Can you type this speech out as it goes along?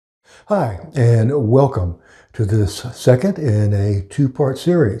Hi, and welcome to this second in a two-part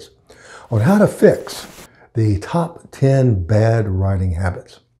series on how to fix the top 10 bad writing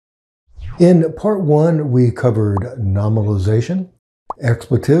habits. In part one, we covered nominalization,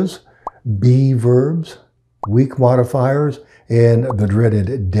 expletives, be verbs, weak modifiers, and the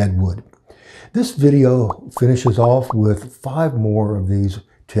dreaded deadwood. This video finishes off with 5 more of these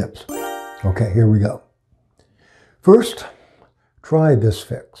tips. Okay, here we go. First, try this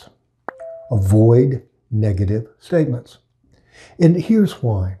fix. Avoid negative statements. And here's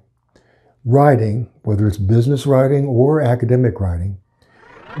why. Writing, whether it's business writing or academic writing,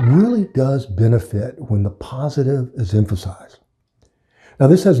 really does benefit when the positive is emphasized. Now,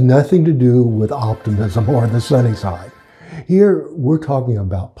 this has nothing to do with optimism or the sunny side. Here, we're talking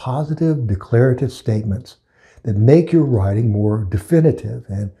about positive declarative statements that make your writing more definitive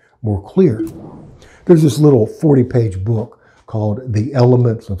and more clear. There's this little 40-page book called The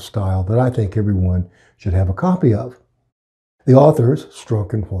Elements of Style that I think everyone should have a copy of. The authors,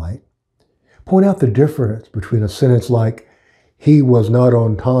 Strunk and White, point out the difference between a sentence like, "He was not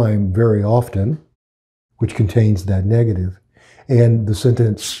on time very often," which contains that negative, and the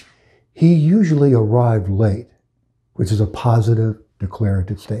sentence, "He usually arrived late," which is a positive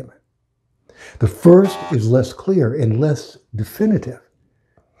declarative statement. The first is less clear and less definitive.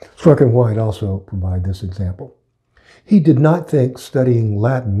 Strunk and White also provide this example. "He did not think studying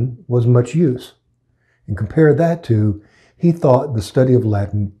Latin was much use," and compare that to, "He thought the study of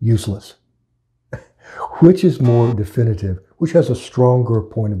Latin useless." Which is more definitive, which has a stronger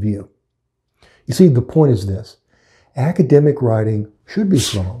point of view? You see, the point is this. Academic writing should be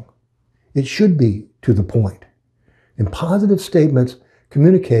strong. It should be to the point. And positive statements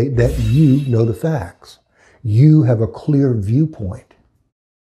communicate that you know the facts. You have a clear viewpoint.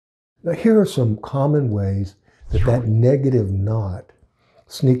 Now, here are some common ways that negative not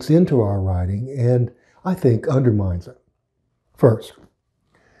sneaks into our writing and, I think, undermines it. First,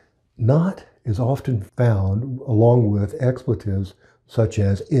 not is often found along with expletives such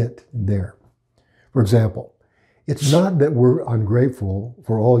as it, there. For example, "It's not that we're ungrateful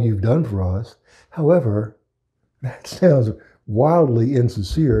for all you've done for us. However," that sounds wildly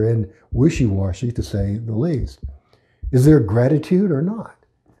insincere and wishy-washy to say the least. Is there gratitude or not?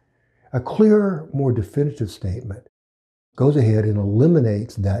 A clearer, more definitive statement goes ahead and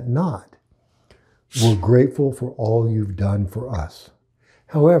eliminates that not. "We're grateful for all you've done for us."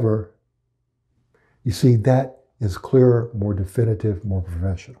 However, you see, that is clearer, more definitive, more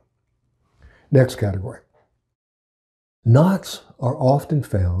professional. Next category. Nots are often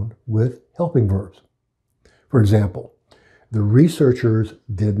found with helping verbs. For example, "The researchers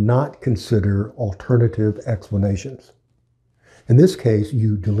did not consider alternative explanations." In this case,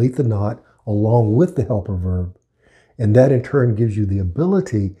 you delete the not along with the helper verb, and that in turn gives you the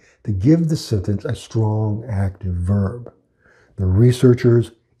ability to give the sentence a strong active verb. "The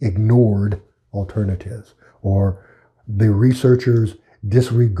researchers ignored alternatives," or "the researchers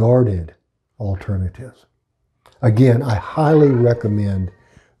disregarded alternatives." Again, I highly recommend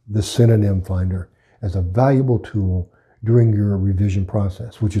the synonym finder as a valuable tool during your revision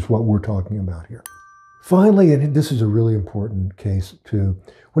process, which is what we're talking about here. Finally, and this is a really important case too,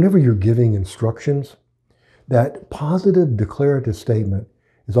 whenever you're giving instructions, that positive declarative statement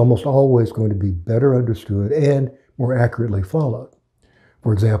is almost always going to be better understood and more accurately followed.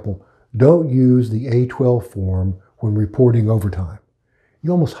 For example, don't use the A12 form when reporting overtime.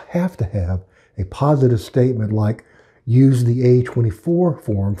 You almost have to have a positive statement like, "Use the A24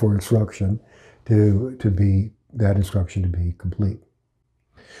 form for instruction that instruction to be complete."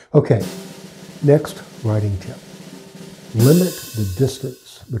 Okay. Next writing tip. Limit the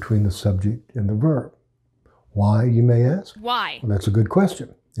distance between the subject and the verb. Why, you may ask? Why? Well, that's a good question.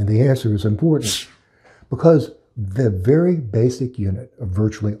 And the answer is important. Because the very basic unit of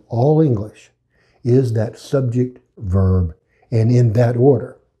virtually all English is that subject, verb, and in that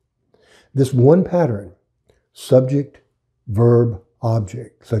order. This one pattern, subject, verb,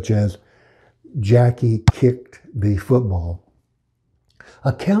 object, such as "Jackie kicked the football,"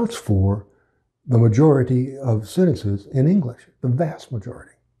 accounts for the majority of sentences in English, the vast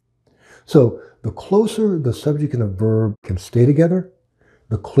majority. So the closer the subject and the verb can stay together,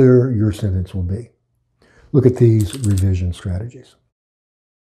 the clearer your sentence will be. Look at these revision strategies.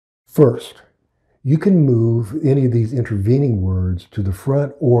 First, you can move any of these intervening words to the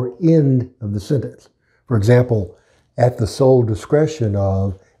front or end of the sentence. For example, "at the sole discretion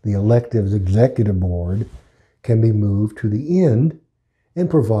of the electives executive board" can be moved to the end and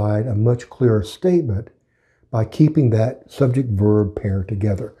provide a much clearer statement by keeping that subject-verb pair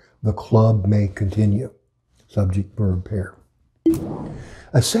together. "The club may continue." Subject-verb pair.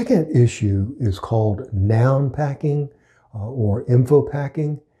 A second issue is called noun packing or info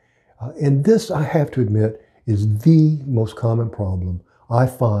packing. And this, I have to admit, is the most common problem I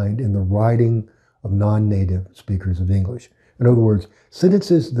find in the writing of non-native speakers of English. In other words,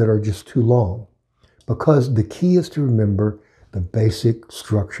 sentences that are just too long, because the key is to remember the basic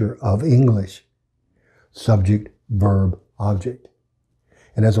structure of English: subject, verb, object.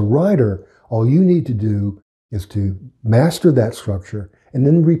 And as a writer, all you need to do is to master that structure and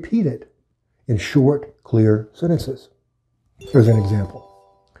then repeat it in short, clear sentences. Here's an example.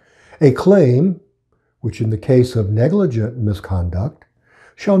 A claim, which in the case of negligent misconduct,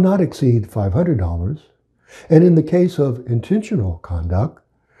 shall not exceed $500, and in the case of intentional conduct,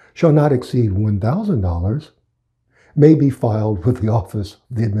 shall not exceed $1,000, may be filed with the office of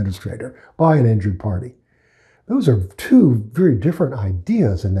the administrator by an injured party. Those are two very different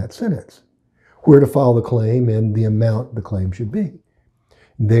ideas in that sentence: where to file the claim and the amount the claim should be.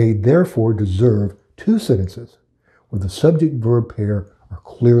 They therefore deserve two sentences where the subject-verb pair are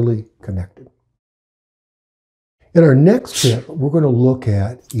clearly connected. In our next tip, we're going to look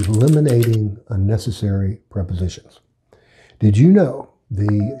at eliminating unnecessary prepositions. Did you know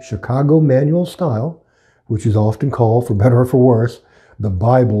the Chicago Manual Style, which is often called, for better or for worse, the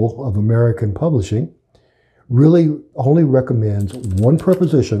Bible of American publishing, really only recommends one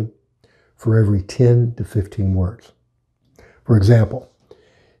preposition for every 10 to 15 words. For example,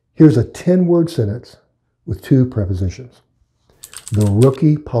 here's a 10-word sentence with two prepositions. The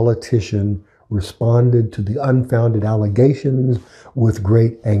rookie politician responded to the unfounded allegations with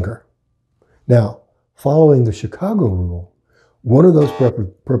great anger. Now, following the Chicago rule, one of those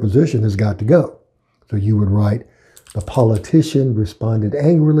prepositions has got to go. So you would write, the politician responded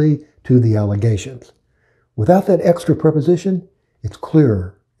angrily to the allegations. Without that extra preposition, it's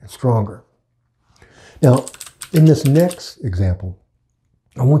clearer and stronger. Now, in this next example,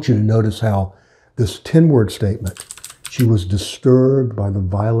 I want you to notice how this 10-word statement, she was disturbed by the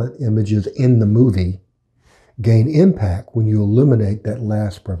violent images in the movie, gain impact when you eliminate that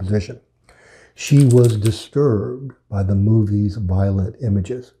last preposition. She was disturbed by the movie's violent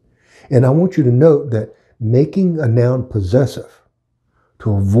images. And I want you to note that making a noun possessive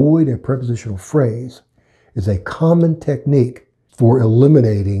to avoid a prepositional phrase is a common technique for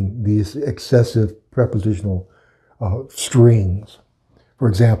eliminating these excessive prepositional strings. For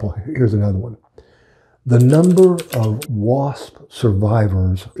example, here's another one. The number of wasp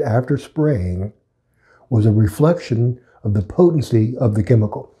survivors after spraying was a reflection of the potency of the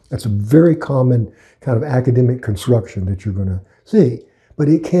chemical. That's a very common kind of academic construction that you're going to see, but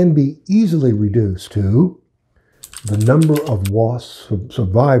it can be easily reduced to the number of wasp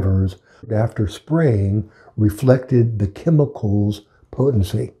survivors after spraying reflected the chemical's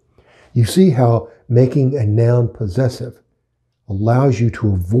potency. You see how making a noun possessive allows you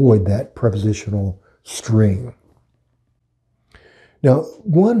to avoid that prepositional string. Now,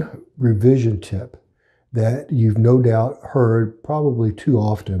 one revision tip that you've no doubt heard probably too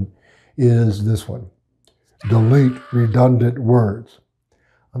often is this one: delete redundant words.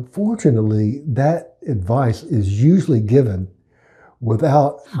 Unfortunately, that advice is usually given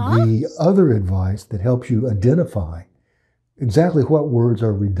without the other advice that helps you identify exactly what words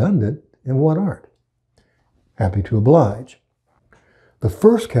are redundant and what aren't. Happy to oblige. The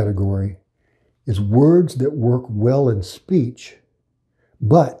first category is words that work well in speech,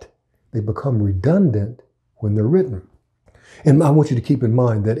 but they become redundant when they're written. And I want you to keep in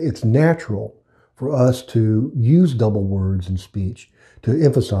mind that it's natural for us to use double words in speech to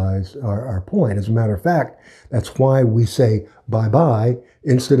emphasize our point. As a matter of fact, that's why we say bye-bye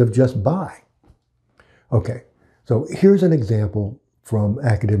instead of just bye. Okay, so here's an example from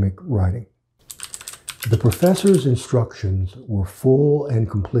academic writing. The professor's instructions were full and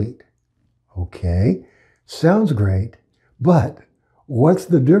complete. Okay, sounds great, but what's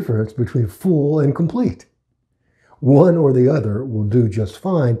the difference between full and complete? One or the other will do just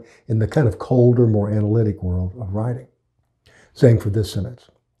fine in the kind of colder, more analytic world of writing. Same for this sentence.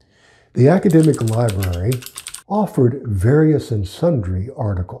 The academic library offered various and sundry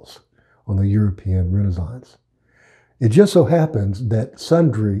articles on the European Renaissance. It just so happens that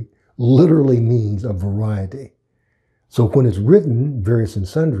sundry literally means a variety. So when it's written, various and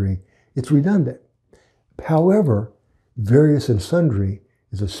sundry, it's redundant. However, various and sundry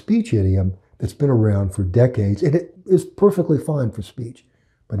is a speech idiom that's been around for decades, and it is perfectly fine for speech,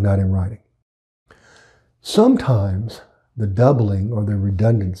 but not in writing. Sometimes the doubling or the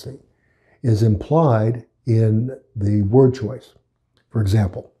redundancy is implied in the word choice. For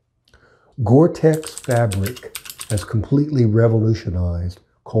example, Gore-Tex fabric has completely revolutionized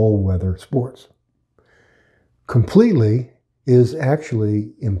cold weather sports. Completely is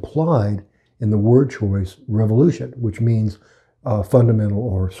actually implied in the word choice revolution, which means fundamental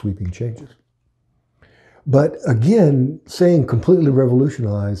or sweeping changes. But again, saying completely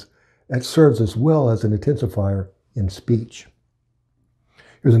revolutionize, that serves as well as an intensifier in speech.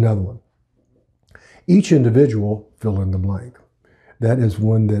 Here's another one. Each individual, fill in the blank. That is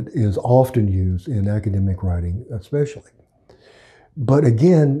one that is often used in academic writing, especially. But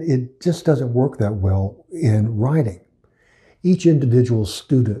again, it just doesn't work that well in writing. Each individual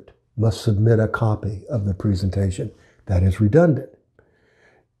student must submit a copy of the presentation. That is redundant,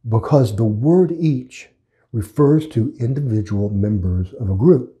 because the word each refers to individual members of a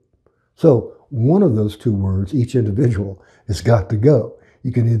group. So one of those two words, each individual, has got to go.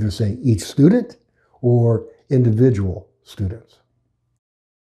 You can either say each student or individual students.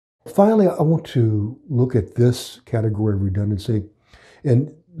 Finally, I want to look at this category of redundancy.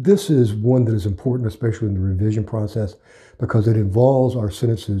 And this is one that is important, especially in the revision process, because it involves our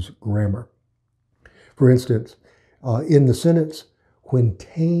sentence's grammar. For instance, in the sentence, when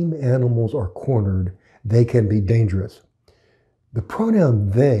tame animals are cornered, they can be dangerous. The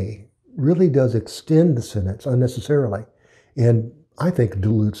pronoun they really does extend the sentence unnecessarily, and I think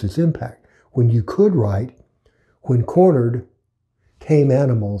dilutes its impact. When you could write, when cornered, tame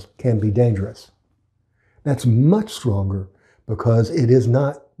animals can be dangerous. That's much stronger because it is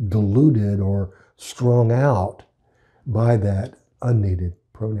not diluted or strung out by that unneeded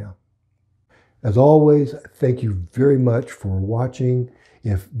pronoun. As always, thank you very much for watching.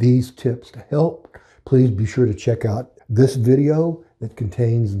 If these tips help, please be sure to check out this video that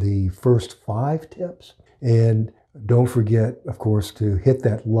contains the first 5 tips. And don't forget, of course, to hit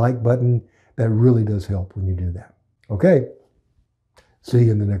that like button. That really does help when you do that. Okay, see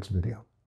you in the next video.